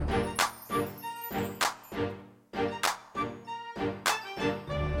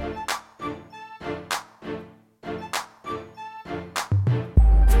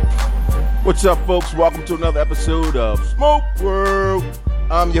What's up, folks? Welcome to another episode of Smoke World.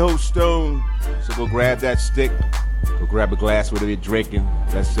 I'm your host, Stone. So go grab that stick, go grab a glass, whatever you're drinking.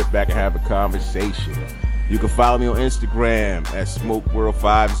 Let's sit back and have a conversation. You can follow me on Instagram at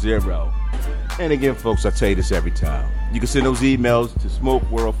SmokeWorld50. And again, folks, I tell you this every time. You can send those emails to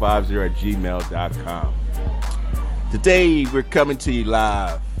smokeworld50@gmail.com. Today, we're coming to you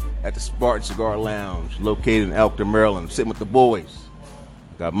live at the Spartan Cigar Lounge, located in Elkton, Maryland. I'm sitting with the boys.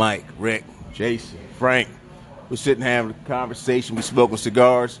 Got Mike, Rick, Jason, Frank. We're sitting having a conversation. We're smoking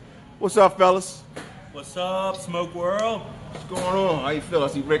cigars. What's up, fellas? What's up, Smoke World? What's going on? How you feel? I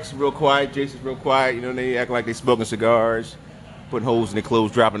see Rick's real quiet, Jason's real quiet. You know, they act like they smoking cigars, putting holes in their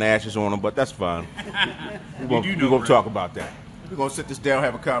clothes, dropping ashes on them, but that's fine. We're going to talk about that. We're going to sit this down,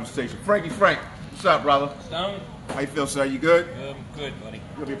 have a conversation. Frank, what's up, brother? Stone? How you feel, sir? You good? Good, buddy. You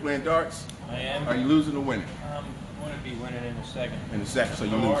going to be playing darts? I am. Are you losing or winning? I'm going to be winning in a second. In a second, so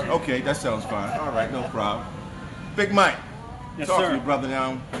you lose. Okay, that sounds fine. All right, no problem. Big Mike, Yes, talk sir. to me, brother,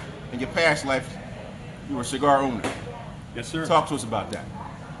 now. In your past life, you were a cigar owner. Yes, sir. Talk to us about that.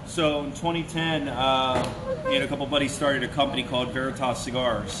 So in 2010, me and a couple buddies started a company called Veritas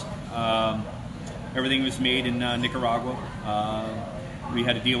Cigars. Everything was made in Nicaragua. We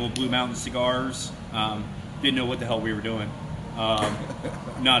had a deal with Blue Mountain Cigars. Didn't know what the hell we were doing.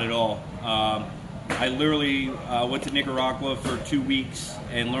 Not at all. I literally went to Nicaragua for 2 weeks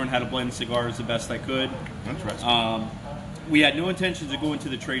and learned how to blend cigars the best I could. Interesting. We had no intentions of going to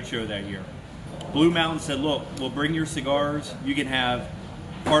the trade show that year. Blue Mountain said, look, we'll bring your cigars. You can have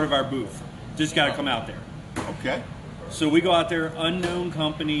part of our booth. Just got to come out there. Okay. So we go out there, unknown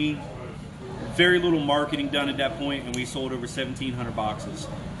company, very little marketing done at that point, and we sold over 1,700 boxes.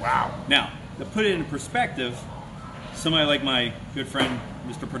 Wow. Now, to put it in perspective, somebody like my good friend,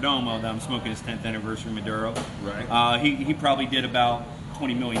 Mr. Perdomo, that I'm smoking his 10th anniversary Maduro, Right. he probably did about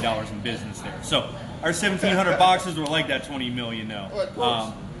 $20 million in business there. So our 1,700 boxes were like that $20 million now.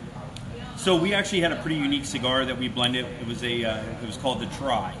 So we actually had a pretty unique cigar that we blended. It was it was called the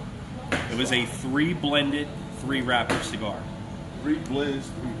Try. It was a 3 blended, 3 wrapper cigar. 3 blends,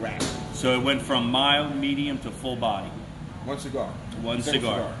 3 wraps. So it went from mild, medium to full body. One cigar. One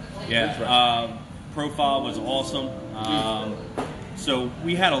Single cigar. Interesting. Yeah. Profile was awesome. So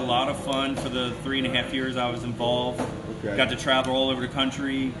we had a lot of fun for the 3.5 years I was involved. Okay. Got to travel all over the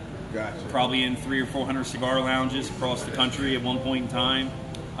country. Gotcha. Probably in 300 or 400 cigar lounges across the country at one point in time.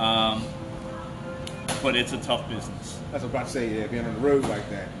 But it's a tough business. That's what I'm about to say, yeah, being on the road like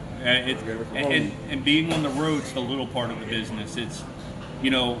that. And being on the road's the little part of the business. It's,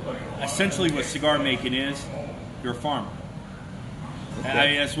 essentially what cigar making is, you're a farmer.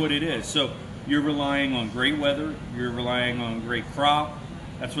 Okay. That's what it is. So you're relying on great weather. You're relying on great crop.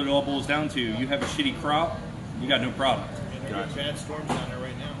 That's what it all boils down to. You have a shitty crop, you got no product. Gotcha. Bad storms down there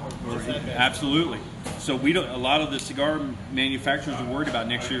right now. Just that bad. Absolutely. So a lot of the cigar manufacturers are worried about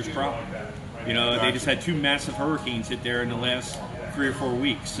next year's crop. They just had 2 massive hurricanes hit there in the last 3 or 4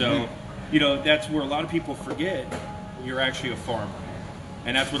 weeks. So, that's where a lot of people forget you're actually a farmer.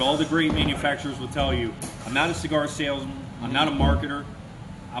 And that's what all the great manufacturers will tell you. I'm not a cigar salesman. I'm not a marketer.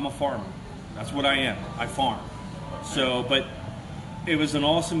 I'm a farmer. That's what I am. I farm. So, but it was an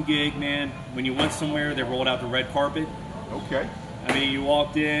awesome gig, man. When you went somewhere, they rolled out the red carpet. Okay. I mean, you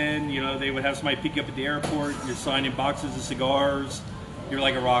walked in, they would have somebody pick you up at the airport. You're signing boxes of cigars. You're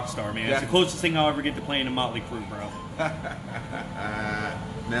like a rock star, man. It's the closest thing I'll ever get to playing a Motley Crue, bro.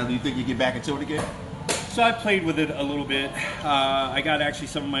 Now, do you think you get back into it again? So I played with it a little bit. I got actually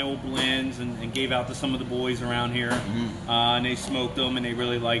some of my old blends and gave out to some of the boys around here. And they smoked them and they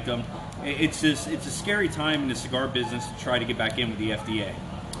really liked them. It's a scary time in the cigar business to try to get back in with the FDA.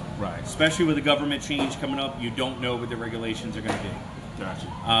 Right. Especially with the government change coming up, you don't know what the regulations are going to be. Gotcha.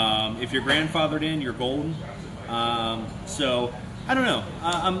 If you're grandfathered in, you're golden. So I don't know.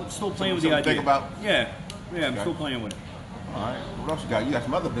 I'm still playing with the idea. Think about? Yeah, I'm still playing with it. All right. What else you got? You got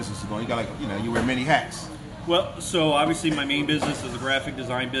some other businesses going. You got you wear many hats. Well, so obviously my main business is a graphic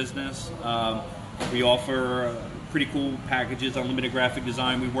design business. We offer pretty cool packages, unlimited graphic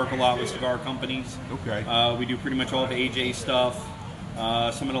design. We work a lot with cigar companies. Okay. We do pretty much all the AJ stuff.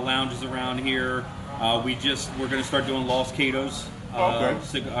 Some of the lounges around here. We're going to start doing Los Catos. Okay.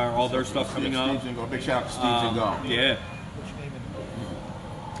 All their stuff coming up. Big shout out to Steve Jingo. Yeah.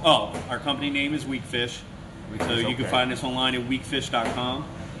 Oh, our company name is Weakfish. So you can find us online at weakfish.com.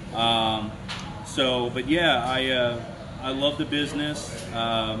 But yeah, I love the business.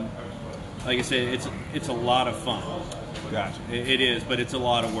 Like I said, it's a lot of fun. Gotcha. It is, but it's a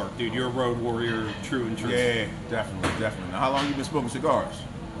lot of work, dude. You're a road warrior, true and true. Yeah, definitely. Now, how long you been smoking cigars?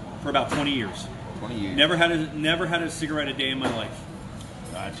 For about 20 years. 20 years. Never had a cigarette a day in my life.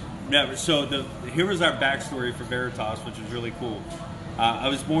 Gotcha. Never. So here was our backstory for Veritas, which was really cool. I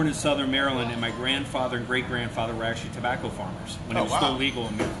was born in Southern Maryland, and my grandfather and great-grandfather were actually tobacco farmers when it was still legal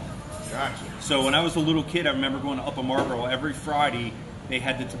in Maryland. Gotcha. So when I was a little kid, I remember going to Upper Marlboro every Friday. They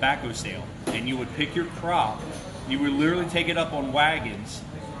had the tobacco sale, and you would pick your crop. You would literally take it up on wagons,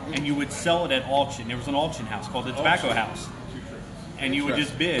 and you would sell it at auction. There was an auction house called the Tobacco House. And you would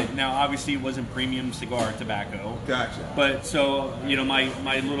just bid. Now, obviously, it wasn't premium cigar tobacco. Gotcha. But so,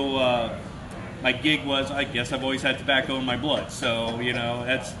 my little my gig was, I guess I've always had tobacco in my blood. So,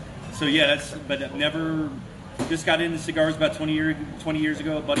 but I've never, just got into cigars about 20 years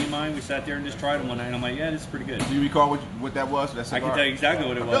ago. A buddy of mine, we sat there and just tried them one night. And I'm like, yeah, this is pretty good. Do you recall what that was? That cigar? I can tell you exactly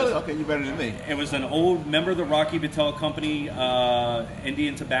what it was. Really? Okay, you better than me. It was an old member of the Rocky Patel Company,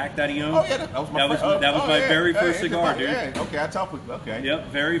 Indian Tobacco that he owned. Oh, yeah, that was my very first cigar, dude. Yeah, okay, I talked with. Okay. Yep,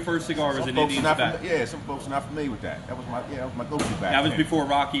 very first cigar was an Indian Tobacco. Some folks are not familiar with that. That was my go-to back That was then. before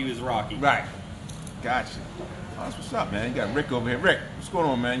Rocky was Rocky. Right. Gotcha. Oh, that's what's up, man. You got Rick over here. Rick, what's going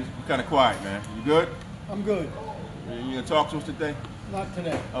on, man? You're kind of quiet, man. You good? I'm good. You gonna talk to us today? Not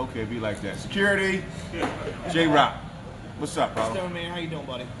today. Okay, be like that. Security. J-Rock. What's up, bro? Stone man, how you doing,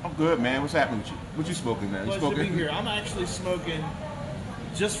 buddy? I'm good, man. What's happening with you? What you smoking, man? You Pleasure to be smoking? here. I'm actually smoking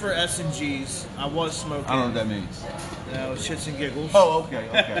just for S&Gs. I was smoking. I don't know what that means. Shits and giggles. Oh, okay,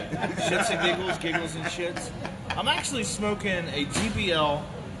 okay. Shits and giggles, giggles and shits. I'm actually smoking a GBL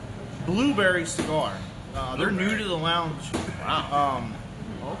blueberry cigar. They're new to the lounge. Wow.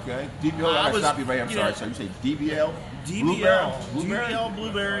 Okay. DBL, I stop you right here. I'm sorry. So you say DBL? DBL. Blueberry? GBL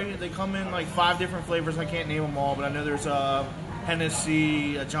blueberry. They come in like 5 different flavors. I can't name them all, but I know there's a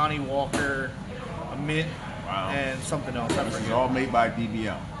Hennessy, a Johnny Walker, a mint, and something else. I This is forget. all made by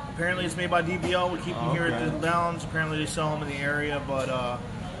DBL. Apparently it's made by DBL. We keep them here at the lounge. Apparently they sell them in the area, but I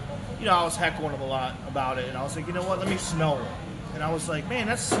was heckling them a lot about it, and I was like, you know what? Let me smell one. And I was like, man,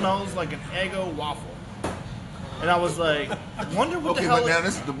 that smells like an Eggo waffle. And I was like, wonder what the hell. Okay, but now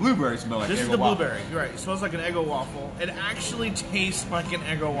this is the blueberry smell like This is Eggo the waffle. blueberry, right? It smells like an Eggo waffle. It actually tastes like an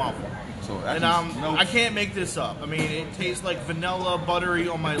Eggo waffle. So And I can't make this up. I mean, it tastes like vanilla, buttery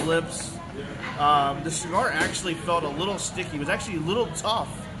on my lips. The cigar actually felt a little sticky. It was actually a little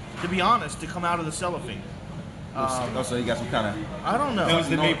tough, to be honest, to come out of the cellophane. So you got some kind of. I don't know. That was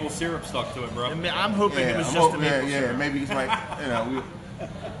the maple syrup stuck to it, bro. I'm hoping it was just a maple syrup. Maybe it's like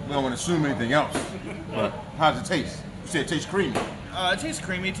we don't want to assume anything else. But how's it taste? You said it tastes creamy. It tastes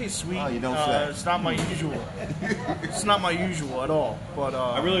creamy. It tastes sweet. Oh, you don't say. It's not my usual. It's not my usual at all. But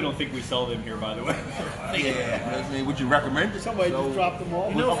I really don't think we sell them here, by the way. Yeah. I mean, would you recommend it? Somebody just dropped them all.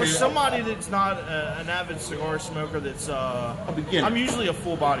 you know, for somebody that's not an avid cigar smoker, that's beginner. I'm usually a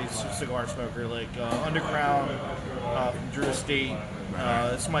full-bodied cigar smoker, like Underground from Drew Estate.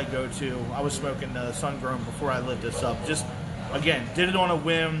 It's my go-to. I was smoking Sun Grown before I lit this up. Just again, did it on a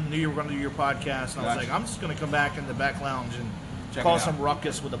whim. Knew you were going to do your podcast, and I was like, I'm just going to come back in the back lounge and Check it cause out. some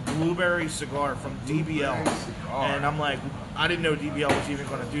ruckus with a blueberry cigar from DBL. And I'm like, I didn't know DBL was even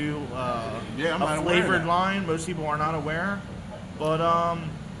going to do Yeah, I'm not a aware of flavored that. line. Most people are not aware, but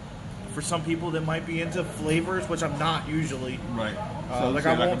for some people that might be into flavors, which I'm not usually. Right. Like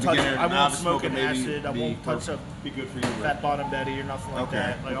I won't touch. I won't smoke an acid. I won't touch a Be good for you, bro. fat bottom Betty or nothing like Okay,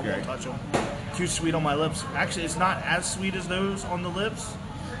 that. Like I okay. won't touch them. Too sweet on my lips. Actually, it's not as sweet as those on the lips.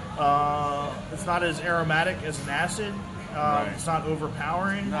 It's not as aromatic as an acid. Right. It's not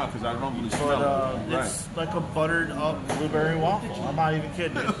overpowering. No, because I don't really But smell it. it's like a buttered up blueberry waffle. I'm not even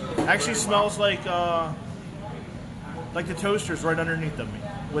kidding. It actually smells like the toasters right underneath of me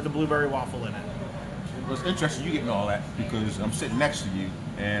with a blueberry waffle in it. Well, it's interesting you getting all that because I'm sitting next to you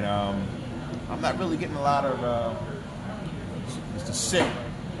and I'm not really getting a lot of it's the scent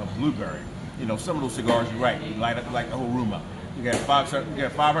of blueberry. You know, some of those cigars, you're right, you light the whole room up. You got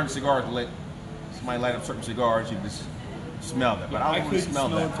 500 cigars lit. Somebody light up certain cigars, you just smell that. But I I don't really couldn't smell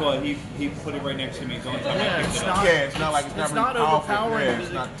smell that. until he put it right next to me. The only time Yeah, I picked it's it up. not. Yeah, it's not like it's It's not not really powerful. overpowering. Yeah,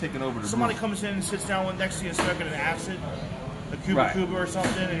 it's not taking over the Somebody room. comes in and sits down next to you and smoking an acid, a Cuba Right. Cuba or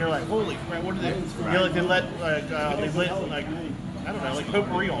something, and you're like, holy crap, what are they? You know, like they lit I don't know, like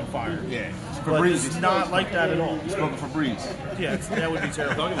potpourri on fire. Yeah, it's But Febreze. it's not like that at all. Smoking Febreze. Yeah, that would be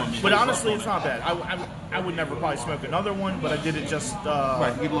terrible. But honestly, it's not bad. I would never probably smoke another one, but I did it just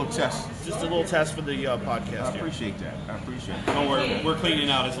Right, give a little test. just a little test for the I podcast here. appreciate that. I appreciate it. Don't worry, we're cleaning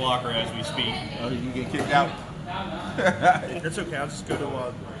out his locker as we speak. You get kicked out? It's okay. I'll just go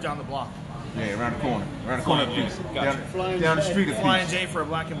to down the block. Yeah, around the corner. Around the corner, Yeah, piece. gotcha. Down the street, a Flying piece. J for a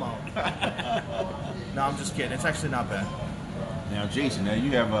black and mild. No, I'm just kidding. It's actually not bad. Now, Jason, now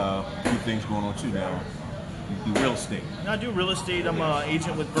you have a few things going on too now. You do real estate. I do real estate. I'm an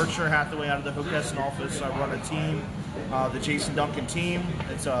agent with Berkshire Hathaway out of the Hockessin office. I run a team the Jason Duncan Team.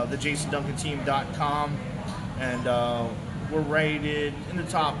 It's thejasonduncanteam.com, and we're rated in the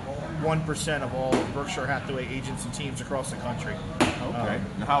top 1% of all Berkshire Hathaway agents and teams across the country. Okay.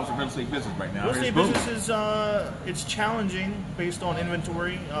 Now, how's the real estate business right now? Real estate It's booming. business is it's challenging based on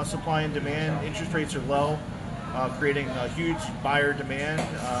inventory, supply and demand. Interest rates are low, creating a huge buyer demand.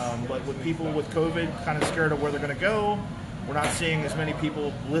 But with people with COVID kind of scared of where they're going to go, we're not seeing as many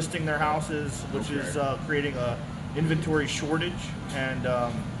people listing their houses, which is creating a inventory shortage. And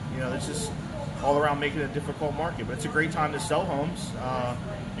it's just all around making it a difficult market. But it's a great time to sell homes.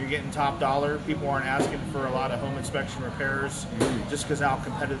 You're getting top dollar. People aren't asking for a lot of home inspection repairs just because how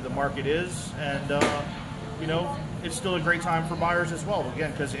competitive the market is. And, it's still a great time for buyers as well.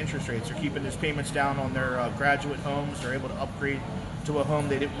 Again, because the interest rates are keeping these payments down on their graduate homes. They're able to upgrade to a home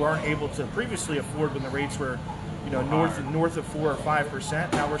they weren't able to previously afford when the rates were, north of 4 or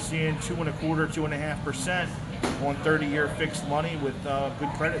 5%. Now we're seeing 2.25%, 2.5% on 30-year fixed money with good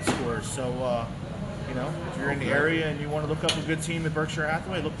credit scores. So, if you're in the area and you want to look up a good team at Berkshire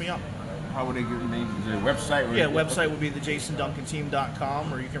Hathaway, look me up. How would they get your name? Is there a website? Yeah, website would be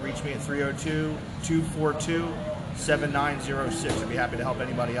thejasonduncanteam.com, or you can reach me at 302-242-7906. I'd be happy to help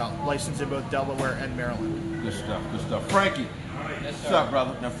anybody out. Licensed in both Delaware and Maryland. Good stuff. Good stuff. Frankie. What's up,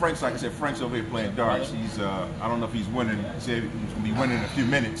 brother? Now, Frank's, like I said, Frank's over here playing darts. He's, I don't know if he's winning. He said he's going to be winning in a few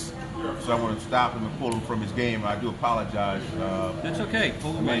minutes. So I want to stop him and pull him from his game. I do apologize. That's okay.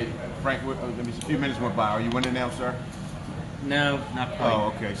 Pull away. Frank, let me see, a few minutes went by. Are you winning now, sir? No, not quite.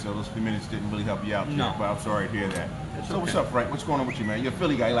 Oh, okay. So those few minutes didn't really help you out. No. But I'm sorry to hear that. That's so okay. what's up, Frank? What's going on with you, man? You're a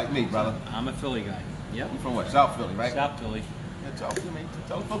Philly guy like me, brother. I'm a Philly guy. Yep. You from what? South Philly, right? South Philly. Yeah, tell the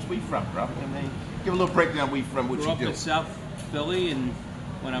folks where you from, brother. I mean, give a little breakdown where you from, what Grew you up do. in South Philly, and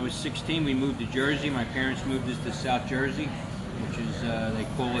when I was 16, we moved to Jersey. My parents moved us to South Jersey, which is, they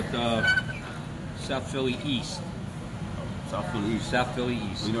call it South Philly East. South Philly East. South Philly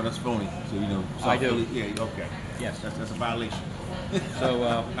East. You know that's phony. So South I do. Philly. Yeah. Okay. Yes. That's a violation.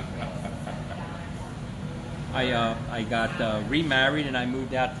 So I got remarried, and I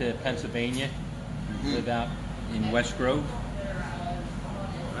moved out to Pennsylvania. Live out in West Grove.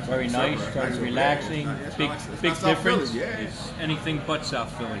 Very nice, very relaxing. Big South difference. Philly, yeah. It's anything but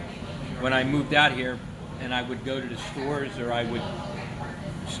South Philly. When I moved out here, and I would go to the stores, or I would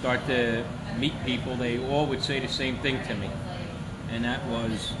start to meet people, they all would say the same thing to me, and that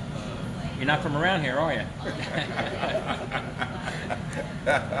was, "You're not from around here, are you?"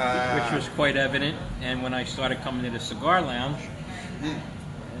 Which was quite evident. And when I started coming to the cigar lounge,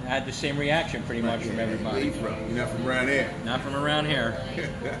 I had the same reaction pretty much from Where everybody. you from? You're not from around here. Not from around here.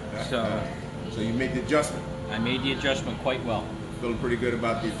 So So you made the adjustment. I made the adjustment quite well. Feeling pretty good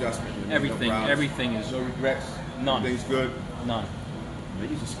about the adjustment. Everything, No problems. everything is No regrets. None. Everything's good. none.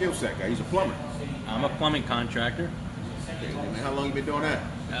 He's a skill set guy. He's a plumber. I'm a plumbing contractor. Okay, man, how long you been doing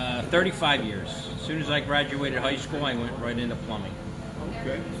that? 35 years. As soon as I graduated high school, I went right into plumbing.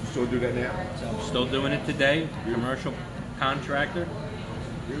 Okay. You still do that now? So I'm still doing it today. Commercial contractor,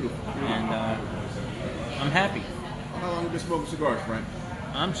 Beautiful. and I'm happy. How long you been smoking cigars, Frank?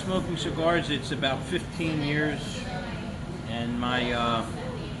 I'm smoking cigars. It's about 15 years, and my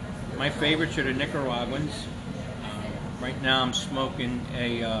favorites are the Nicaraguans. Right now, I'm smoking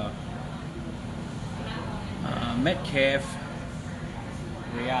a Metcalf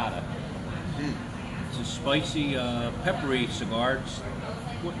Riata. It's a spicy, peppery cigar.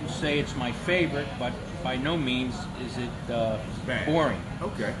 Wouldn't say it's my favorite, but by no means is it Bad. boring.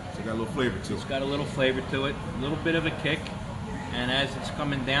 Okay. So it got a little flavor to It's it. got a little flavor to it, a little bit of a kick, and as it's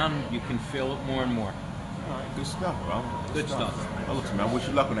coming down, you can feel it more and more. All right, good stuff, bro. Good stuff. Well, listen, man, I wish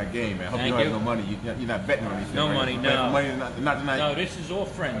you luck on that game, man. I hope Thank you don't you. have no money. You're not betting on anything. No right? money, You're betting no. for money, not tonight. No, this is all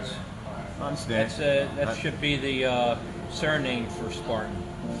friends. I understand. That should be the surname for Spartan.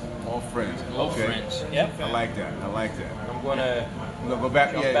 All friends. All Okay. friends. Yep. I like that. I like that. I'm gonna. We're gonna go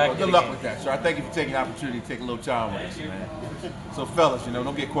back. Jump Yeah, back well, to good the luck game. with that, sir. I thank you for taking the opportunity to take a little time with us, man. So, fellas,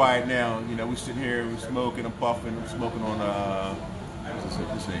 don't get quiet now. We're sitting here, we're smoking, I'm puffing, I'm smoking on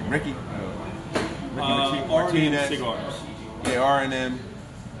what's his name? Ricky Martinez. cigars. Yeah, R&M.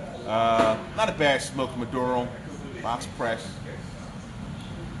 Not a bad smoke, Maduro, box press.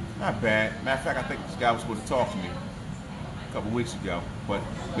 Not bad. Matter of fact, I think this guy was supposed to talk to me a couple weeks ago, but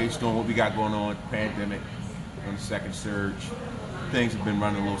based on what we got going on, pandemic, on the second surge, things have been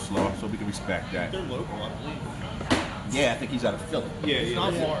running a little slow, so we can respect that. They're local, I believe. Yeah, I think he's out of Philly. Yeah, It's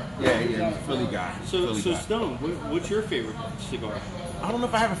not far. Yeah, he's a Philly guy. So Philly guy. Stone, what's your favorite cigar? I don't know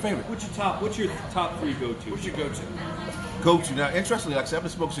if I have a favorite. What's your top three go-to? What's your go-to? Go-to. Now, interestingly, like I said, I've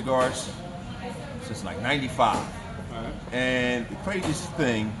been smoking cigars since like '95. All right. And the craziest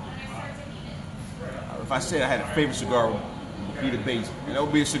thing, if I said I had a favorite cigar, would be the Basin, and that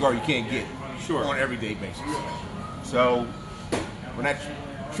would be a cigar you can't get Sure. on an everyday basis. So when that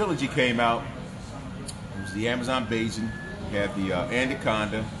trilogy came out, it was the Amazon Basin, we had the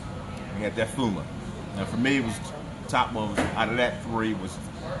Anaconda, we had that Fuma. Now for me, it was the top one. Out of that three was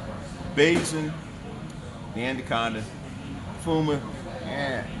Basin, the Anaconda, Fuma.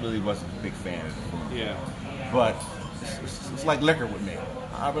 Really wasn't a big fan of the Fuma. Yeah. But it's like liquor with me.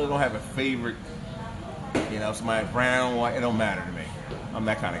 I really don't have a favorite. You know, somebody brown, white, it don't matter to me. I'm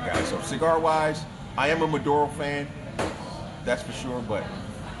that kind of guy. So cigar-wise, I am a Maduro fan, that's for sure. But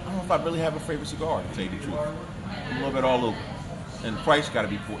I don't know if I really have a favorite cigar, to tell you the truth. I'm a little bit all over. And the price got to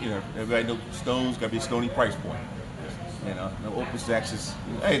be, you know, everybody knows Stone's got to be a Stony price point. You know, no Opus X's.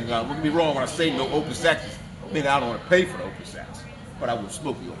 Hey, now, don't get me wrong when I say no Opus X's. I mean, I don't want to pay for the Opus X, but I would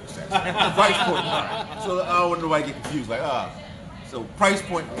smoke the Opus X. Price point. So I don't want nobody to get confused. Like, so price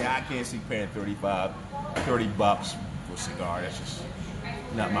point, yeah, I can't see paying $30 for a cigar. That's just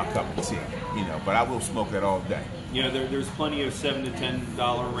not my cup of tea, you know. But I will smoke that all day. You know, there's plenty of $7 to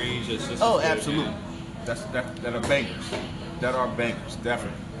 $10 range. That's just Oh, as good, absolutely. man. That are bangers. That are bangers,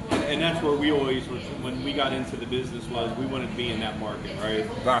 definitely. And that's where we always, when we got into the business, was we wanted to be in that market, right?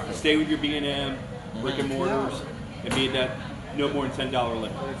 Exactly. Stay with your B&M, brick and mortars, and be at that no more than $10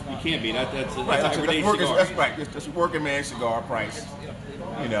 limit. You can't be. That's an everyday cigar. That's right. That's a working man cigar price.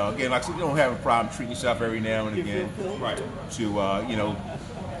 You know, again, like I said, you don't have a problem treating yourself every now and again Right. to, you know,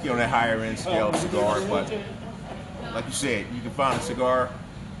 get on that higher end scale of cigar. But like you said, you can find a cigar,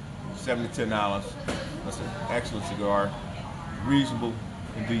 $7 to $10. That's an excellent cigar, reasonable,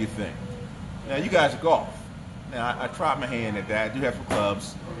 and do your thing. Now, you guys golf. Now, I tried my hand at that. I do have some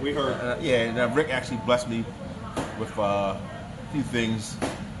clubs. We heard. Yeah, and Rick actually blessed me with a few things.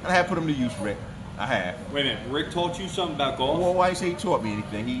 And I have put them to use, Rick. I have. Wait a minute. Rick taught you something about golf? Well, why you say he taught me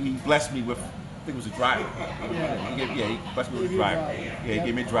anything? He blessed me with, I think it was a driver. He blessed me with a driver. Yeah, he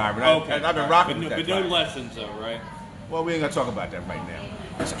gave me a driver. Okay. And I've been rocking but with that no driver. lessons, though, right? Well, we ain't gonna talk about that right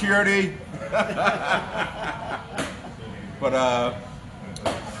now. Security. But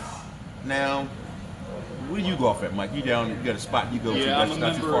now, where do you golf at, Mike? You got a spot you go to Yeah, I'm that's a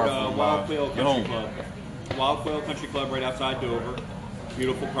not too member far of from Wild Quail your Country home. Club. Wild Quail Country Club right outside Dover.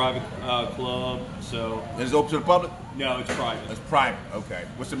 Beautiful private club. So Is it open to the public? no, it's private. It's private. Okay.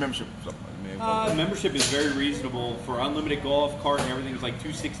 What's the membership? Membership is very reasonable for unlimited golf cart and everything. It's like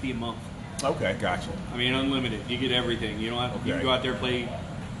 $260 a month. Okay, gotcha. I mean, unlimited. You get everything. You don't have. You can Okay. go out there and play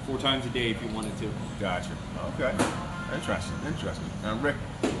 4 times a day if you wanted to. Gotcha. Okay. Interesting. Now, Rick,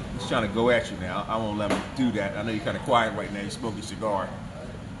 he's trying to go at you now. I won't let him do that. I know you're kind of quiet right now. You're smoking a cigar.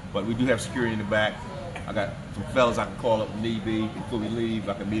 But we do have security in the back. I got some fellas I can call up if need be. Before we leave,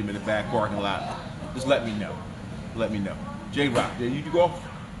 I can meet them in the back parking lot. Just let me know. J-Rock, did you golf?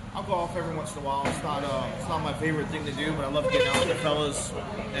 I'll golf every once in a while. It's not my favorite thing to do, but I love getting out with the fellas,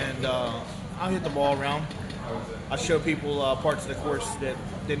 and I'll hit the ball around. I show people parts of the course that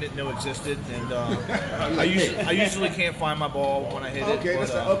they didn't know existed, and I usually can't find my ball when I hit it. Okay, but,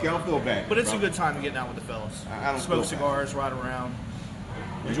 okay, I don't feel bad. But it's a good time to get out with the fellas. I don't Smoke feel cigars, ride around.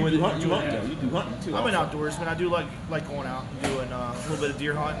 You do hunting too. I'm an outdoorsman. I do like going out and doing a little bit of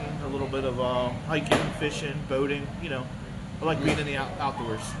deer hunting, a little bit of hiking, fishing, boating. You know, I like being in the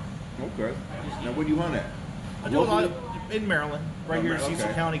outdoors. Okay. Now, where do you hunt at? I do a lot in Maryland, right here in Okay.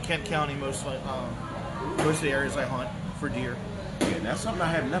 Cecil County, Kent County, most of the areas I hunt for deer. Yeah, that's something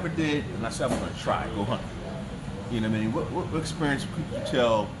I have never did, and I said I'm going to try. Go hunt. You know what I mean? What experience could you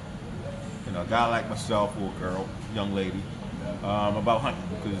tell, you know, a guy like myself or a girl, young lady, about hunting?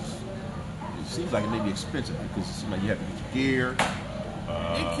 Because it seems like it may be expensive because it seems like you have to get your gear.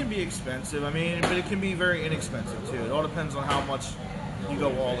 It can be expensive, I mean, but it can be very inexpensive too. It all depends on how much you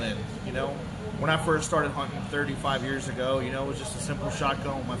go all in, you know. When I first started hunting 35 years ago, you know, it was just a simple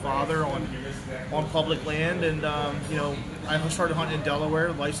shotgun with my father on public land, and you know, I started hunting in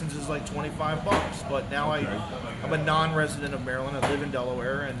Delaware. The license is like $25, but now I'm a non-resident of Maryland. I live in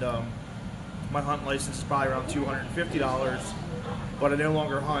Delaware, and my hunting license is probably around $250. But I no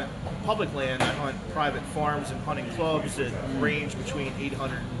longer hunt public land. I hunt private farms and hunting clubs that range between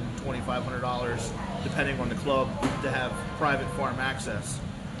 $800 and $2,500, depending on the club, to have private farm access.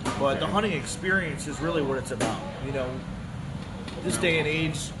 But the hunting experience is really what it's about. You know, this day and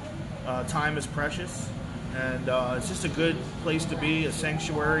age, time is precious, and it's just a good place to be, a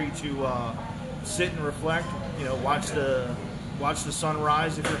sanctuary to sit and reflect. You know, watch the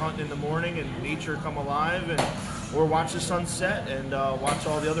sunrise if you're hunting in the morning and nature come alive, or watch the sunset and watch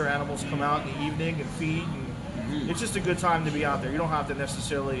all the other animals come out in the evening and feed. And it's just a good time to be out there. You don't have to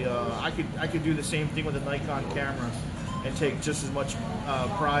necessarily. I could do the same thing with a Nikon camera. and take just as much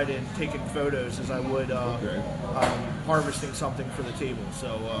pride in taking photos as I would harvesting something for the table.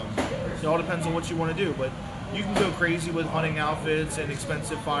 So it all depends on what you want to do, but you can go crazy with hunting outfits and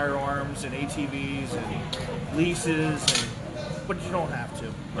expensive firearms and ATVs and leases, but you don't have to.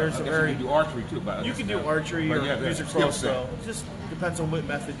 There's a very you can do archery too, but you can do archery but or yeah, use a skill set. crossbow. It just depends on what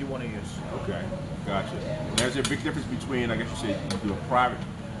method you want to use. Okay, gotcha. Now, is there a big difference between, I guess you say, you do a private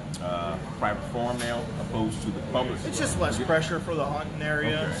farm now opposed to the public? It's just less pressure for the hunting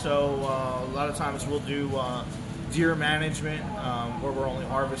area. Okay. So a lot of times we'll do deer management where we're only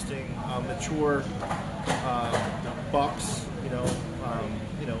harvesting mature bucks.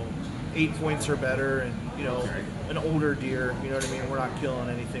 8 points or better, and an older deer. You know what I mean? We're not killing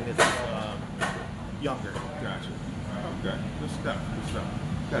anything that's younger. Gotcha. Okay, good stuff.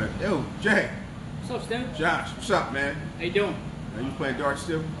 Got it. Yo, Jay, What's up, Stan? Josh, what's up, man? How you doing? Are you playing darts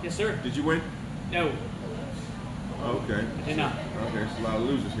still? Yes, sir. Did you win? No, Okay. I did not. Okay, there's a lot of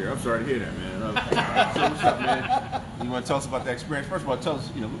losers here. I'm sorry to hear that, man. Okay. So what's up, man? You want to tell us about that experience? First of all, tell us,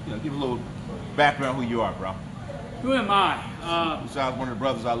 give a little background who you are, bro. Who am I? Besides one of the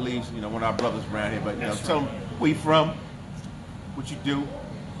brothers I leave, one of our brothers around here, but That's tell them where you from, what you do.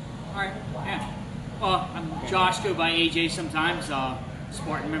 All right. Yeah. Well, I'm Josh. Go by AJ sometimes.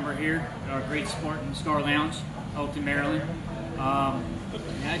 Spartan member here at our great Spartan Scar Lounge, Elton, Maryland. I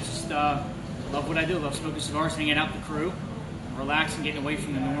just love what I do. Love smoking cigars, hanging out with the crew, relaxing, getting away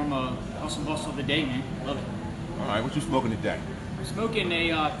from the norm hustle and bustle of the day, man. Love it. All right, what you smoking today? I'm smoking a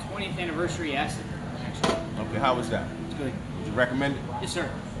 20th anniversary acid, actually. Okay, how was that? It's good. Would you recommend it? Yes, sir.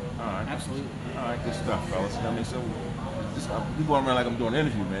 All right. Absolutely. All right, good stuff, fellas. I mean, so we going around like I'm doing an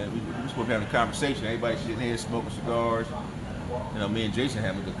interview, man. We're supposed to be having a conversation. Everybody sitting here smoking cigars. Me and Jason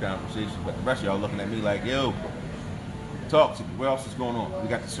having a good conversation, but the rest of y'all looking at me like, yo, talk to me. What else is going on? We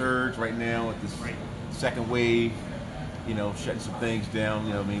got the surge right now at this second wave, shutting some things down.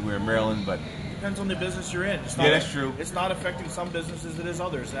 We're in Maryland, but Depends on the business you're in. It's not, yeah, that's true. It's not affecting some businesses; it is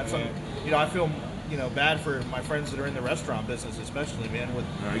others. And that's something, I feel bad for my friends that are in the restaurant business, especially, man, with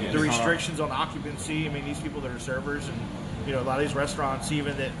the restrictions on occupancy. I mean, these people that are servers, and a lot of these restaurants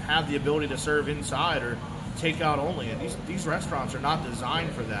even that have the ability to serve inside or takeout only. And these restaurants are not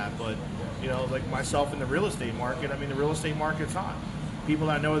designed for that. But like myself in the real estate market, I mean, the real estate market's hot. People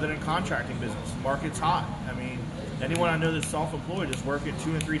that I know that are in contracting business, the market's hot. I mean, anyone I know that's self-employed is working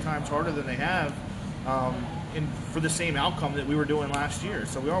 2 and 3 times harder than they have for the same outcome that we were doing last year.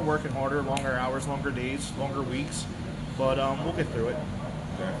 So we are working harder, longer hours, longer days, longer weeks, but we'll get through it.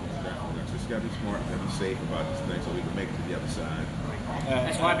 Definitely. Just got to be smart, got to be safe about this thing so we can make it to the other side.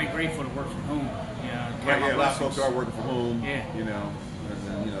 That's why I've been grateful to work from home. A lot of folks are working from home, Yeah.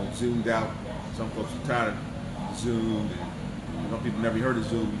 and zoomed out. Some folks are tired of Zoom, and people never heard of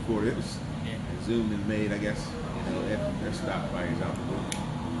Zoom before this. Yeah. Zoom is made, I guess, their stock price out the window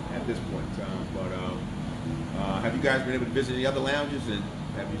at this point in time. But have you guys been able to visit any other lounges, and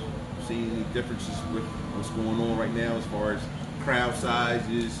have you seen any differences with what's going on right now as far as crowd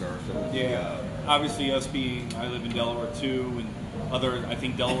sizes or something? Yeah, obviously us being, I live in Delaware too, and I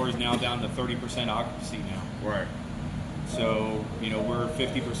think Delaware is now down to 30% occupancy now. Right. So, we're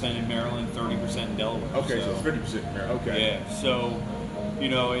 50% in Maryland, 30% in Delaware. Okay, so it's 50% in Maryland. Okay. Yeah, so,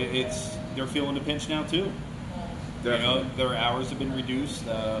 they're feeling the pinch now too. Definitely. Their hours have been reduced.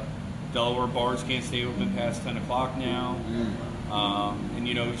 Delaware bars can't stay open past 10 o'clock now.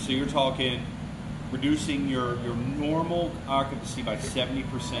 So you're talking reducing your normal occupancy by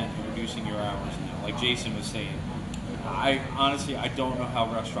 70% and reducing your hours now, like Jason was saying. I honestly don't know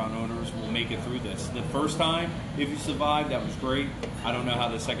how restaurant owners will make it through this. The first time, if you survive, that was great. I don't know how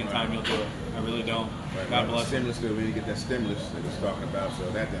the second time you'll do it. I really don't. God bless you. Stimulus, we didn't get that stimulus that was talking about, so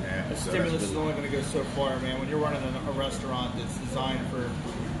that didn't happen. The So stimulus that's is really- only going to go so far, man. When you're running a restaurant that's designed for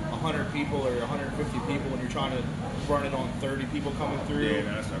 100 people or 150 people, when you're trying to run it on 30 people coming through, Yeah,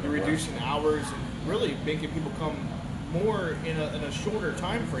 no, that's not you're gonna work. reducing hours and really making people come more in a shorter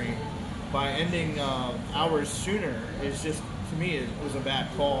time frame by ending hours sooner is just, to me, it was a bad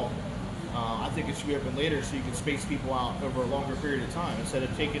call. I think it should be open later so you can space people out over a longer period of time instead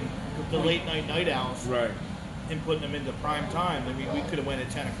of taking the late night owls Right. and putting them into prime time. I mean, we could have went at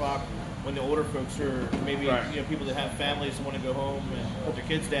 10 o'clock when the older folks are maybe Right. people that have families and want to go home and put their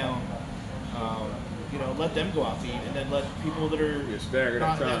kids down. Let them go out to eat, and then let people that are staggered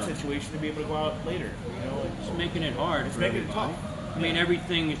not in time. that situation to be able to go out later. It's making it hard. It's for making it everybody. tough. I mean,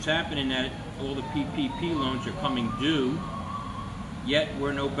 everything is happening that all the PPP loans are coming due, yet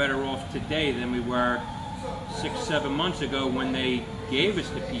we're no better off today than we were 6-7 months ago when they gave us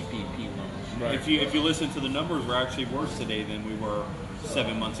the PPP loans. If you listen to the numbers, we're actually worse today than we were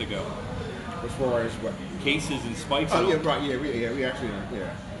 7 months ago. As far as what? Cases and spikes. Oh yeah, right. Yeah, we actually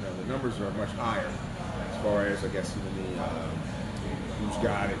the numbers are much higher as far as I guess even the who's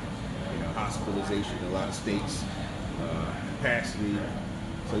got it, hospitalization in a lot of states, capacity.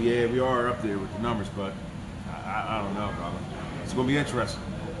 So yeah, we are up there with the numbers, but I don't know, brother. It's going to be interesting.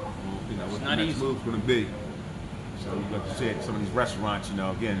 What the not next easy. move's going to be. So like you said, some of these restaurants,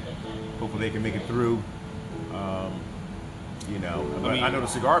 again, hopefully they can make it through. But I know the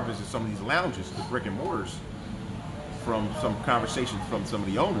cigar business, some of these lounges, the brick and mortars, from some conversations from some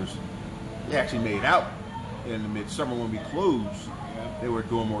of the owners, they actually made out in the midsummer when we closed. They were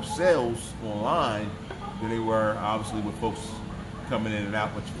doing more sales online than they were obviously with folks coming in and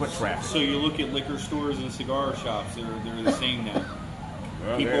out with foot traffic. So you look at liquor stores and cigar shops; they're the same now.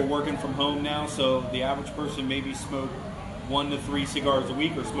 Well, People they're- are working from home now, so the average person maybe smoke 1 to 3 cigars a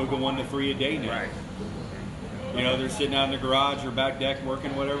week, or smoking 1 to 3 a day now. Right. They're sitting out in the garage or back deck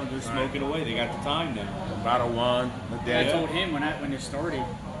working whatever. They're smoking away. They got the time now. Bottle one, like I that. told him when it started,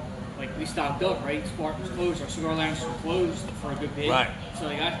 like we stocked up, right? Spartan was closed, our cigar lounges were closed for a good bit. Right. So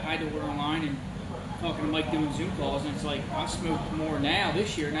like I had to order online and talking to Mike doing Zoom calls, and it's like I smoke more now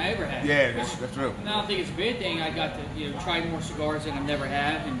this year than I ever have. Yeah, that's true. And I don't think it's a bad thing. I got to try more cigars than I never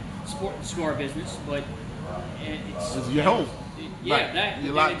have and support the cigar business, but it's This is your home. Yeah, Right. that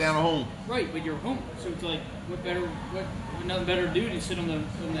You're but then locked down at home. Right, but you're home, so it's like what nothing better to do than sit on the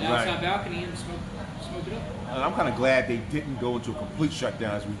Right. outside balcony and smoke it up. And I'm kind of glad they didn't go into a complete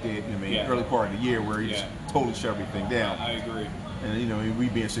shutdown as we did in the Yeah. early part of the year where you just Yeah. totally shut everything down. I agree. And we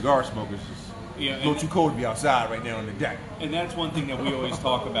being cigar smokers, Yeah, it's a little too cold to be outside right now on the deck. And that's one thing that we always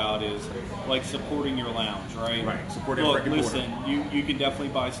talk about is like supporting your lounge, right? Right, supporting Look, brick and mortar. listen, you can definitely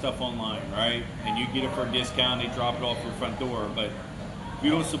buy stuff online, right? And you get it for a discount. They drop it off your front door. But if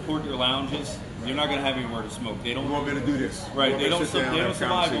you don't support your lounges, you're not going to have anywhere to smoke. They We don't. won't be able to do this. We Right, won't be they able don't. to sit down They and don't have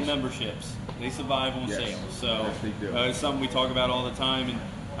survive on conversation. memberships. They survive on Yes. sales. So Yes, they do. it's something we talk about all the time. And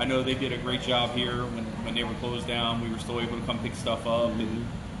I know they did a great job here when they were closed down. We were still able to come pick stuff up, and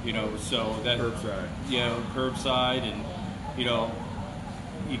so that Curbside. Curbside, and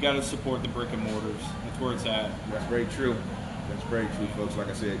you got to support the brick and mortars. That's where it's at. That's very true. That's very true, folks. Like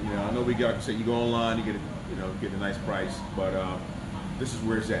I said, I know we got to say you go online, you get get a nice price, but this is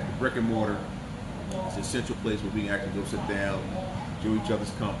where it's at. The brick and mortar. It's an essential place where we can actually go sit down, enjoy each other's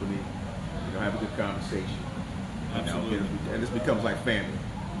company, have a good conversation. Absolutely. And this becomes like family.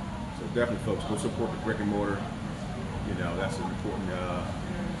 So definitely, folks, go support the brick and mortar. That's an important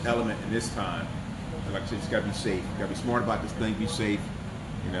element in this time. And like I said, you just got to be safe. You got to be smart about this thing. Be safe.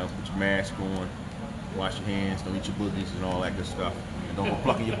 Put your mask on. Wash your hands. Don't eat your boogies and all that good stuff. And don't go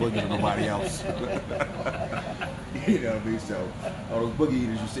plucking your boogies with nobody else. You know what I mean? So all those boogie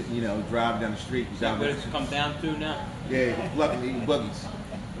eaters, you sitting, driving down the street. Is that what it's come down to now? Yeah, you're plucking, eating boogies.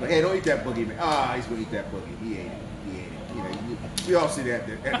 Like, hey, don't eat that boogie, man. He's gonna eat that boogie. He ate it. We all see that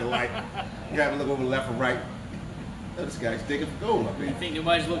at the light. You gotta look over left or right. This guy's digging for gold up I there. think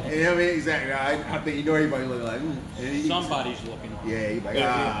nobody's looking. You know what I mean? Exactly. I think everybody looking like, and he- Somebody's looking. Yeah, he's like,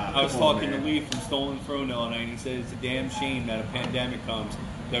 I was come on, talking to man. Lee from Stolen Throw the other night, and he said it's a damn shame that a pandemic comes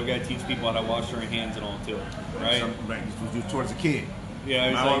that we got to teach people how to wash their hands and all too, right? Right, this was towards a kid. Yeah,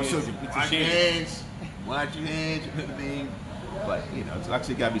 it's My like, mom it's told you, a wash your shame. hands, wash your hands, you know what I mean? But, it's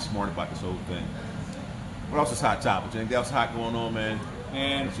actually got to be smart about this whole thing. What else is hot topics? Anything else hot going on, man?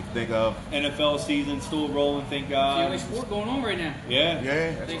 And That you can think of? NFL season still rolling, thank It's the only God. sport going on right now. Yeah,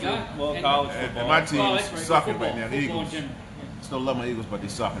 Yeah, that's Thank true. God. Well, And- college And football. my team's Well, that's right. sucking Football, right now. The football in Eagles. general. Still love my Eagles, but they're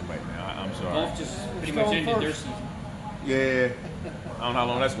sucking right now. I'm sorry. Golf just pretty much ended their season. Yeah. I don't know how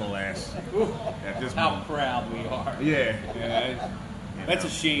long that's going to last. At this How moment. proud we are. Yeah. Yeah, that's a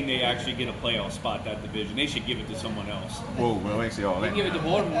shame they actually get a playoff spot, that division. They should give it to someone else. Whoa, well, I ain't say all You that. can give it to now.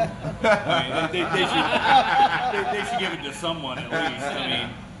 Baltimore. I mean, they should give it to someone at least. I mean,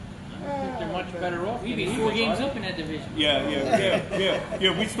 They're much better off. We'd than be the 4 Eagles, games are up in that division.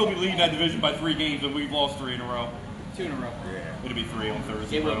 yeah. We'd still be leading that division by 3 games, and we've lost 3 in a row. 2 in a row. It'll be 3 on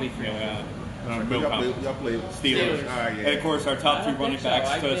Thursday. It will bro. be 3 on Yeah. Y'all Bill play, Collins. y'all play Steelers. All right, yeah. And of course, our I top 2 don't running think so. backs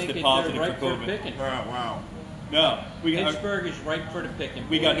I think tested they're positive ripe for for COVID. picking. Wow. No, we got Pittsburgh is ripe for the picking.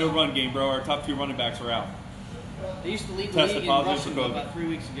 we got no run game, bro. Our top 2 running backs are out. They used to lead the Tested league in positive rushing for COVID. about 3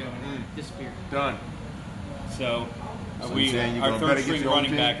 weeks ago and it disappeared. Done. So, So you saying you're our gonna better third get string your own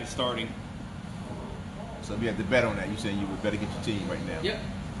running team? back is starting. So if you had to bet on that, you saying you would better get your team right now? Yep.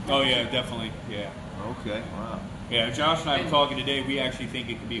 Oh yeah, definitely. Yeah, Okay. Wow. yeah. Josh and I were talking today. We actually think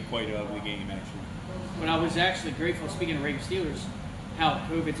it could be quite an ugly game, actually. When I was actually grateful, speaking of Ravens Steelers, how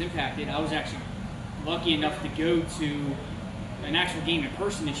COVID's impacted, I was actually lucky enough to go to an actual game in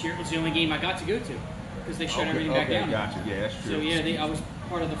person this year. It was the only game I got to go to because they shut everything back down. Gotcha. Yeah, that's true. So yeah, I was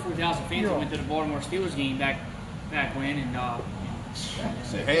part of the 4,000 fans that went to the Baltimore Steelers game back when, and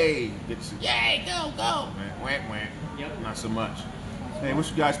Say, hey, yay, go. Wah. Yep. Not so much. Hey, what's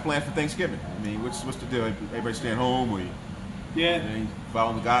you guys plan for Thanksgiving? I mean, what's the deal? Everybody staying home, or you Yeah.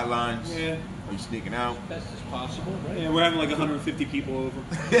 following the guidelines? Yeah. Are you sneaking out? Best as possible, right? Yeah, we're having like 150 people over.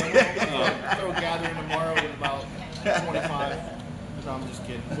 Throw a gathering tomorrow with about 25. No, I'm just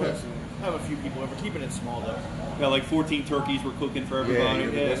kidding. I have a few people over. Keeping it small though. Got like 14 turkeys we're cooking for everybody.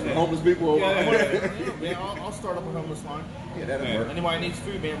 That's for homeless people. Yeah, I'll start up a homeless line. Yeah, that'll Yeah. work. Anybody needs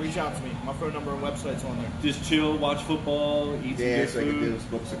food, man, reach out to me. My phone number and website's on there. Just chill, watch football, eat some Yeah, good so I can do food.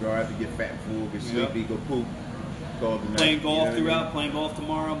 smoke a cigar after get fat and full, get Yep. sleepy, go poop, call it the night. Playing you golf know what I mean? throughout, playing golf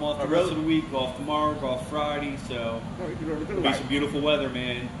tomorrow. I'm off the Oh, rest really? of the week. Golf tomorrow, golf Friday. So No, you can live a good it'll be life. some beautiful weather,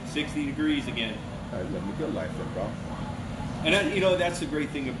 man. 60 degrees again. I live a good life, then, bro. And that, that's the great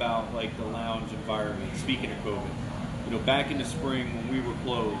thing about like the lounge environment. Speaking of COVID, back in the spring when we were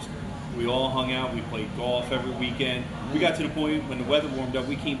closed, we all hung out. We played golf every weekend. We got to the point when the weather warmed up,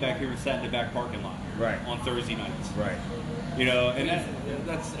 we came back here and sat in the back parking lot Right. on Thursday nights. Right. And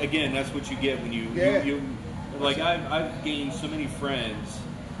that's what you get when you like. I've gained so many friends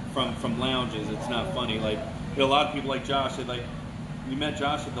from lounges. It's not funny. Like a lot of people like Josh. They're like, we met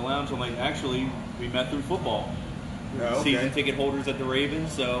Josh at the lounge. I'm like, actually, we met through football. Oh, okay. Season ticket holders at the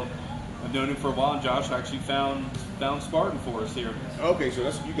Ravens. So I've known him for a while. And Josh actually found Spartan for us here. Okay, so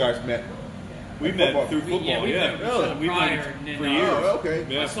that's you guys met. We At met football. through football. Yeah, we Yeah, met Really? We've known prior, and then, for years. Oh, okay.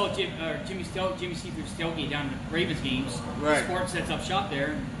 Yeah. I saw Jimmy Seafood's tailgate down at the Ravens games. Right. Spartan sets up shop there.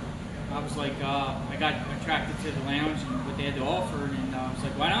 And I was like, I got attracted to the lounge and what they had to offer, and I was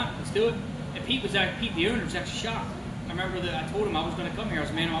like, why not? Let's do it. And Pete, the owner, was actually shocked. I remember that I told him I was going to come here. I was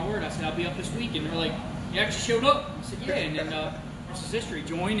a man of my word. I said, I'll be up this week. And they're like, you actually showed up? I said, yeah. And then this is history.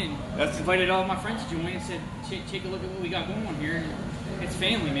 Joined and invited all my friends to join and said, take a look at what we got going on here. And it's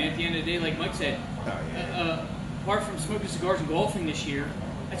family, man. At the end of the day, like Mike said, apart from smoking cigars and golfing this year,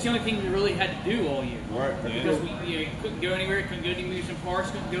 that's the only thing we really had to do all year. Right. Because we couldn't go anywhere, couldn't go to amusement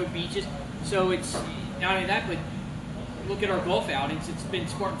parks, couldn't go to beaches. So it's not only that, but look at our golf outings. It's been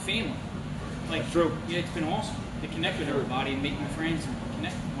Spartan family. Like, That's true. Yeah, it's been awesome to connect with everybody and make new friends and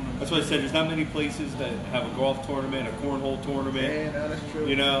connect with one another. That's what I said. There's not many places that have a golf tournament, a cornhole tournament. Yeah, no, that's true.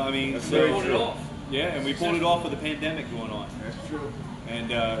 I mean, That's We very pulled it true. off. Yeah, and we pulled it off with the pandemic going on. That's true.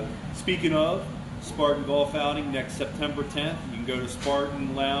 And speaking of Spartan Golf Outing next September 10th, you can go to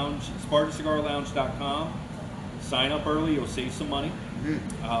SpartanCigarLounge.com. Sign up early, you'll save some money.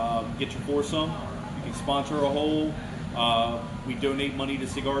 Get your foursome. You can sponsor a hole. We donate money to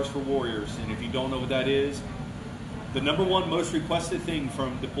Cigars for Warriors, and if you don't know what that is, the number one most requested thing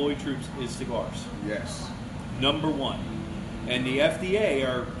from deployed troops is cigars. Yes. Number one. And the FDA,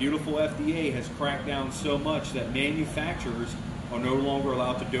 our beautiful FDA, has cracked down so much that manufacturers are no longer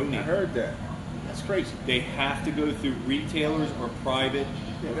allowed to I donate. heard that. That's crazy. They have to go through retailers or private.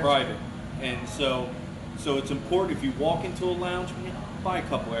 And so it's important if you walk into a lounge, man, buy a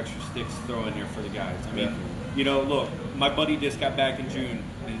couple extra sticks to throw in there for the guys. I mean, look, my buddy just got back in June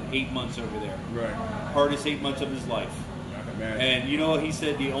and 8 months over there. Right. Hardest 8 months of his life. I can imagine. And he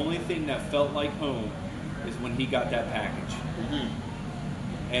said the only thing that felt like home is when he got that package.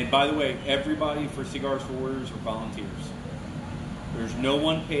 And by the way, everybody for Cigars for Warriors are volunteers. There's no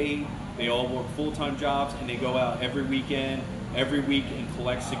one paid. They all work full-time jobs, and they go out every weekend, every week, and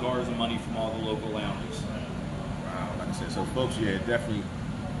collect cigars and money from all the local lounges. Wow, like I said, so folks, yeah, definitely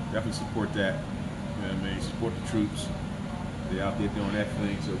support that. You know what I mean? Support the troops. They're out there doing that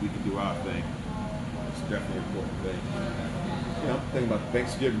thing so we can do our thing. It's definitely an important thing. I'm thinking about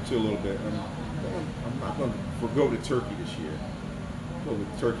Thanksgiving too a little bit. I'm not going to forgo the turkey this year. Go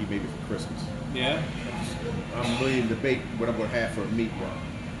with turkey maybe for Christmas. Yeah? I'm really in debate what I'm going to have for a meat run.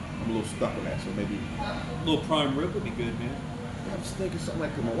 I'm a little stuck on that, so maybe A little prime rib would be good, man. I'm just thinking something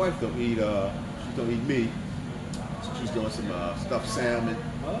like, 'cause my wife don't eat, she don't eat meat. So she's doing some stuffed salmon.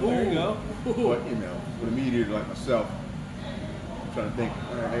 Oh, there you go. But, with a meat eater like myself, I'm trying to think,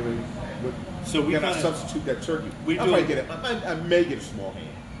 all right, maybe, So we can I kinda- substitute that turkey? we I do- might get it. I may get a small hand.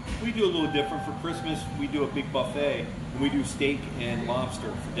 We do a little different. For Christmas, we do a big buffet, and we do steak and lobster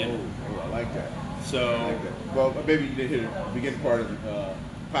for dinner. Oh, I like that. So, I like that. Well, maybe you didn't hear the beginning part of the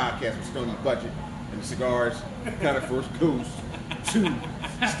podcast with Stony Budget and the cigars. Kind of first goes to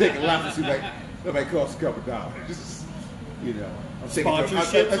steak and lobster. Seems like that might cost a couple $. I'm taking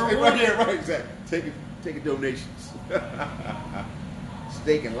Sponsorships are right here, right, exactly. Taking donations.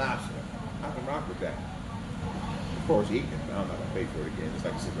 Steak and lobster. I can rock with that. Of course, eating it, but I'm not gonna pay for it again. It's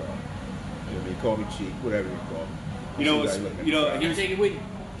like a cigar. You know what I mean? Call me cheap, whatever you call me. Can't take it with you.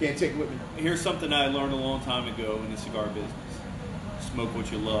 Can't take it with me. here's something I learned a long time ago in the cigar business. smoke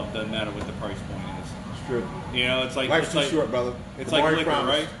what you love. Doesn't matter what the price point is. It's true. You know, it's like Life's it's too like, short, brother. It's The like more you liquor,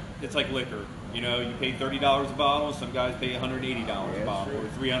 promise. right? It's like liquor. You know, you pay $30 a bottle. Some guys pay $180 a bottle true. or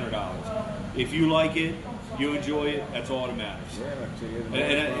 $300. If you like it, you enjoy it. That's all that matters. Yeah, I tell you,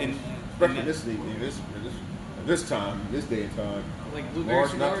 And especially this time, this day and time. Like blueberry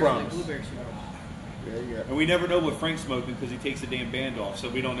Large, not cigars, promise. like blueberry cigars. Yeah, yeah. And we never know what Frank's smoking because he takes the damn band off, so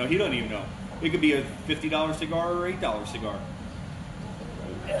we don't know. He doesn't even know. It could be a $50 cigar or $8 cigar.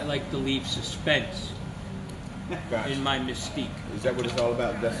 I like to leave suspense Gotcha. in my mystique. Is that what it's all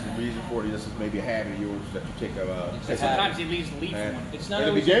about? That's the reason for it. This is maybe a habit of yours that you take a. It's a Sometimes he leaves the leaf Man. one. It's not In the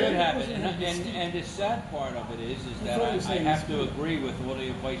always a good beginning? habit, and the sad part of it is that I have to agree with all the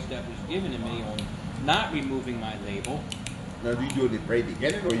advice that was given to me on not removing my label. Now, do you do it at the very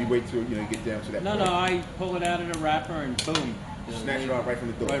beginning, or you wait till you get down to that? No, point? no, I pull it out of the wrapper and boom, the Snatch it off right from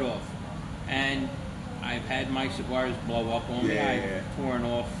the door. right off. And I've had my cigars blow up on me. Yeah. I've torn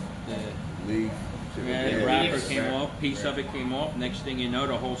off the Leave. the wrapper came off, piece of it came off. Next thing you know,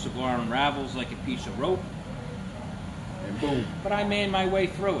 the whole cigar unravels like a piece of rope. And boom. But I made my way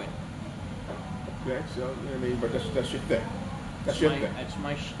through it. Okay, so I mean, but that's your thing. That's your thing. That's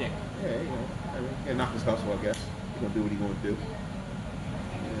my shtick. Yeah, I mean, and knock his hustle, I guess. He's gonna do what he's gonna do.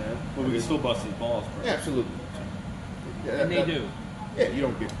 Yeah. But we can still bust his balls, bro. Yeah, absolutely. Yeah, And they do. Yeah, you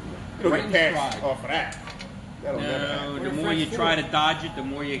don't get Right in passed stride. off of that. That'll never No, happen. the more you try to dodge it, the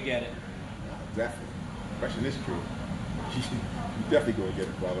more you get it. Exactly. Question is true. You definitely gonna get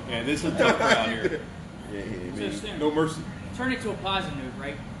it, brother. Yeah, this is tough out here. Yeah, I So mean, Stan, no mercy. turn it to a positive note,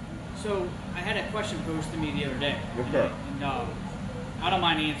 right? So I had a question posed to me the other day. Okay. And I don't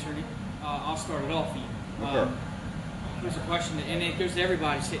mind answering it. I'll start it off for you. Okay. Here's a question, and it goes to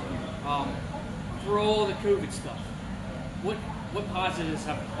everybody sitting here. For all the COVID stuff, what positives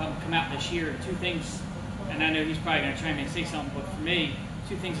have come out this year? Two things, and I know he's probably going to chime in and say something, but for me,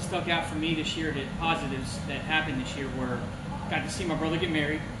 two things that stuck out for me this year, that positives that happened this year were, got to see my brother get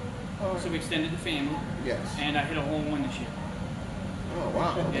married, so we extended the family, Yes. and I hit a hole in one this year. Oh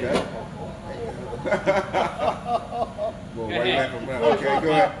wow. Okay. Well, Go right ahead. back around. Okay,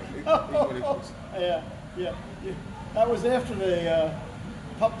 go ahead. Yeah. That was after the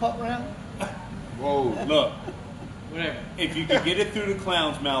putt round. Whoa. Look, Whatever. if you could get it through the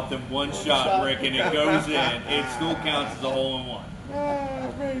clown's mouth in one shot, shot. Rick, and it goes in, it still counts as a hole in one.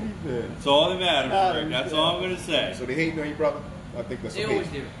 Maybe then. That's all that matters, Nah, Rick. That's all I'm going to say. So they hating on you, brother? I think that's They some always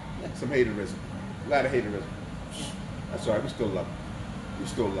hate. do. Some haterism. A lot of haterism. That's all right. We still love them. We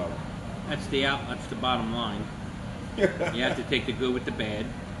still love them. That's the bottom line. You have to take the good with the bad.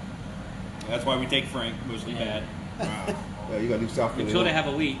 That's why we take Frank, mostly bad. You got to leave South Philly. Until they have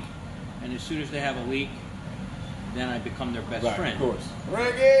a leak. And as soon as they have a leak, then I become their best Right, friend. of course.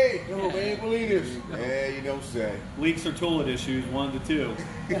 Frankie! No, we ain't believe this. Yeah, you don't say. Leaks or toilet issues, 1 to 2.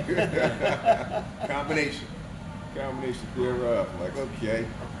 Combination thereof. Like, okay.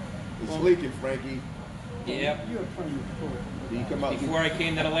 It's leaking, Frankie. Yep. You had plenty of toilet. Do you come out? Before I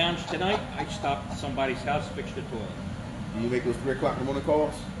came to the lounge tonight, I stopped at somebody's house, fixed the toilet. Do you make those 3 o'clock in the morning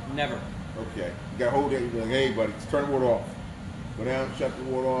calls? Never. Okay. You got to hold it. You're like, hey, buddy, turn the water off. Go down, shut the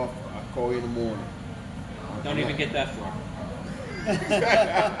water off. I'll call you in the morning. Don't even get that far.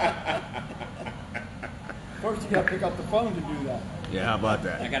 First, you got to pick up the phone to do that. Yeah, how about I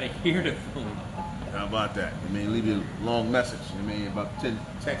that? gotta hear the phone. How about that? I mean, leave you a long message. I mean, about 10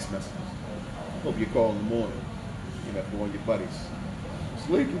 text messages. Hope you call in the morning. You know, for one of your buddies. It's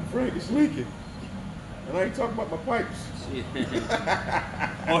leaking, Frank. It's leaking. And I ain't talking about my pipes.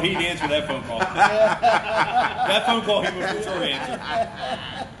 Oh, he didn't answer that phone call. That phone call he would for sure answer.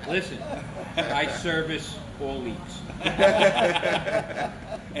 Listen, I service all leaks.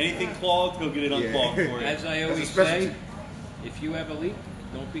 Anything clogged, he'll get it unclogged for you. As I That's a always specialty. say, if you have a leak,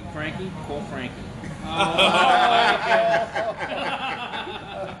 don't be cranky, call Frankie.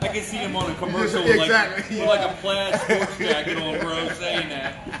 I can see him on a commercial Exactly. with like a plaid sports jacket on, bro, saying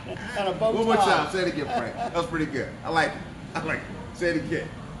that. And a bow One more tie. time. Say it again, Frank. That was pretty good. I like it. Say it again.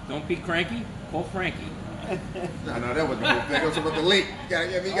 Don't be cranky, call Frankie. No, that wasn't the whole thing. That was about the leak. You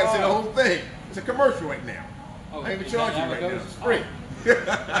gotta say the whole thing. It's a commercial right now. Oh, I ain't even is that charging you how it right now. goes? It's free.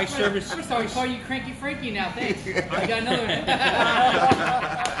 I service. I'm gonna start calling you Cranky Frankie now. Thanks. I got another one.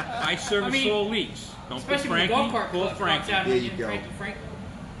 I service I mean, all leaks. Don't be Especially when the Frankie, golf cart call walks Frankie. out There and you you go. Cranky Frank.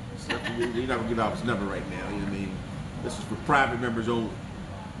 You're not gonna give out his number right now. You know what I mean? This is for private members only.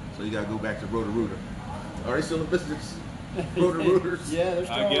 So you gotta go back to Roto-Rooter. Are they still in business? Roto-Rooters? Yeah, they're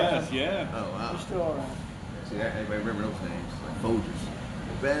still I guess, around. yeah. Oh wow. They're still around. See, everybody remember those names like Folgers.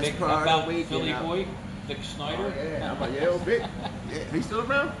 The best Big part about of the weekend. Philly boy, Vic Oh, Snyder. yeah, how about old Vic? Yeah, he still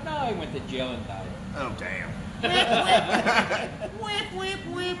around? No, he went to jail and died. Oh damn.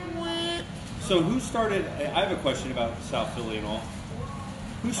 So who started? I have a question about South Philly and all.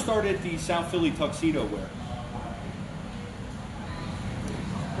 Who started the South Philly tuxedo wear?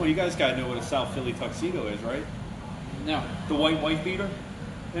 Well, you guys gotta know what a South Philly tuxedo is, right? No. The white wife beater?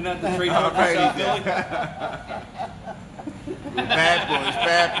 Isn't that the trademark for South Philly?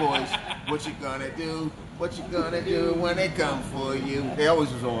 Bad boys. What you gonna do? What you gonna do when they come for you? They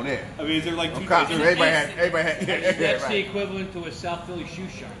always was on there. I mean, is there like two? Cops, Is there, everybody had. Yeah, That's the right. equivalent to a South Philly shoe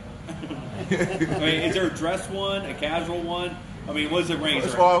shop. I mean, is there a dress one, a casual one? I mean, what does it range?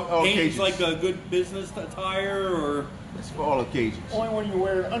 It's for all Paint occasions. like a good business attire, or It's for all occasions. Only when you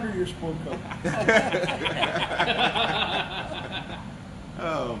wear it under your sport coat.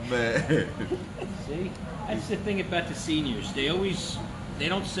 Oh man. See, that's the thing about the seniors. They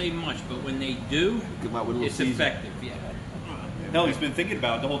don't say much, but when they do, Come out with a little it's season. effective. Yeah. hell, he's been thinking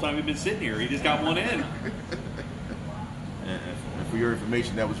about it the whole time we've been sitting here. He just got one in. And for your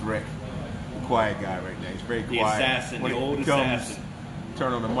information, that was Rick, the quiet guy right now. He's very The quiet. assassin, When the it old comes, assassin.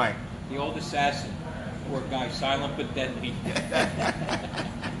 Turn on the mic. The old assassin, poor guy, silent but deadly.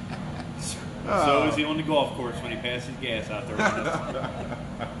 So is he on the golf course when he passes gas out there?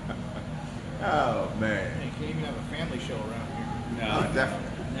 Oh man. You can't even have a family show around here. No. Definitely.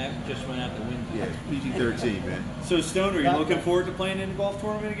 That just went out the window. Yeah, PG-13, man. So Stone, are you looking forward to playing in the golf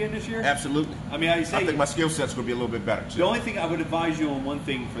tournament again this year? Absolutely. I mean, I say I think my skill set's going to be a little bit better too. the only thing I would advise you on one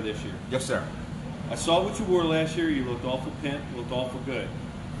thing for this year. Yes, sir. I saw what you wore last year. You looked awful pimp. You looked awful good.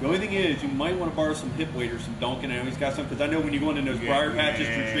 The only thing is, you might want to borrow some hip weight or some Dunkin'. I know he's got some, because I know when you go in those briar patches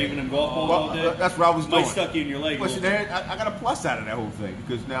retrieving them golf balls all day, that's what I was it might doing. stuck you in your leg. a But little see, bit. I got a plus out of that whole thing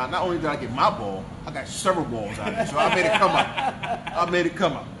because now not only did I get my ball, I got several balls out of it. So I made it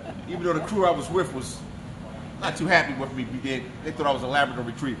come up. Even though the crew I was with was not too happy with me, they thought I was a Labrador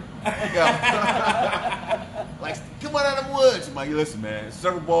Retriever. Like, come on out of the woods. I'm like, listen, man, there's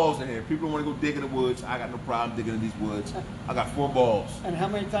several balls in here. People want to go dig in the woods. I got no problem digging in these woods. I got 4 balls. And how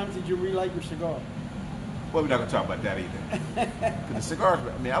many times did you relight your cigar? Well, we're not going to talk about that either. 'Cause the cigars,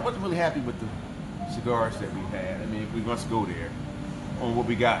 I mean, I wasn't really happy with the cigars that we had. I mean, if we must go there on what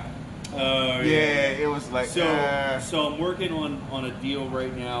we got. Oh, Yeah, it was like, So I'm working on a deal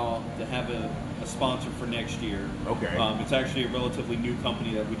right now to have a sponsor for next year. Okay. It's actually a relatively new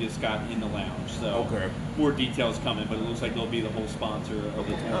company that we just got in the lounge. So Okay. more details coming, but it looks like they'll be the whole sponsor of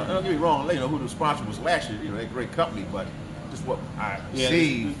the tournament. don't get me wrong, you know who the sponsor was last year. You know, they're a great company, but just what I Yeah,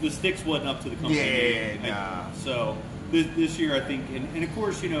 see. the sticks wasn't up to the company. Yeah, name. nah. So this year, I think, and of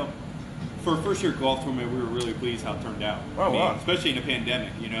course, you know, for a first year golf tournament, we were really pleased how it turned out. Oh, I mean, wow. especially in a pandemic,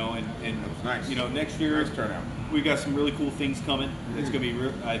 you know, and was nice. you know, next year Nice turnout. we got some really cool things coming. It's gonna be,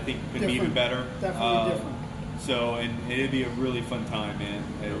 I think, gonna be even better. Definitely different. So, and it'd be a really fun time, man.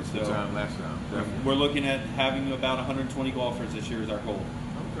 It was a so, good time last time. Definitely. we're looking at having about 120 golfers this year is our goal.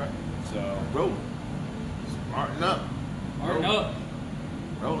 Okay. So, Rolling. Smarten up. Martin up.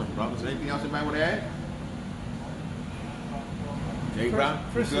 Rolling. Brothers, anything else anybody want to add? Jay Brown?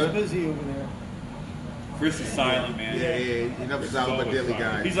 Chris is good? busy over there. Chris is silent, man. Yeah, he never Chris is sounds like a always deadly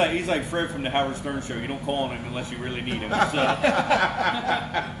silent. guy. He's like Fred from the Howard Stern show. You don't call on him unless you really need him. So.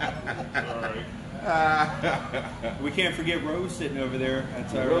 We can't forget Rose sitting over there.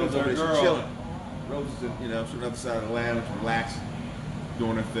 That's our, Rose that's our over there, she's girl. chilling. Rose is, you know, she's on the other side of the lounge, relaxing,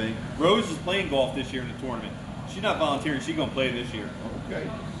 doing her thing. Rose is playing golf this year in the tournament. She's not volunteering. She's going to play this year. Okay.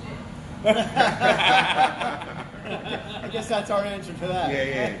 I guess that's our answer to that.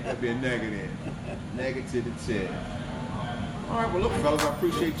 Yeah, that'd be a negative. Negative to 10. All right, well, look, fellas, I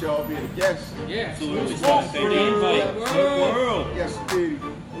appreciate y'all being a guest. Yeah, Absolutely. Smoke Thank you. World. Smoke World. Yes, indeed.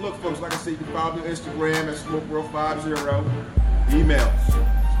 Well, look, folks, like I said, you can follow me on Instagram at SmokeWorld50. Email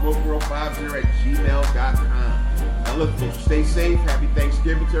SmokeWorld50@gmail.com. Now, look, folks, stay safe. Happy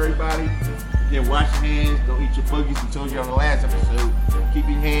Thanksgiving to everybody. Again, wash your hands. Don't eat your boogies. We told you on the last episode. Keep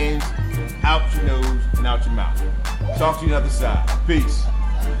your hands out your nose and out your mouth. Talk to you on the other side. Peace.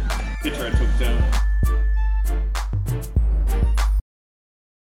 Get your head took down.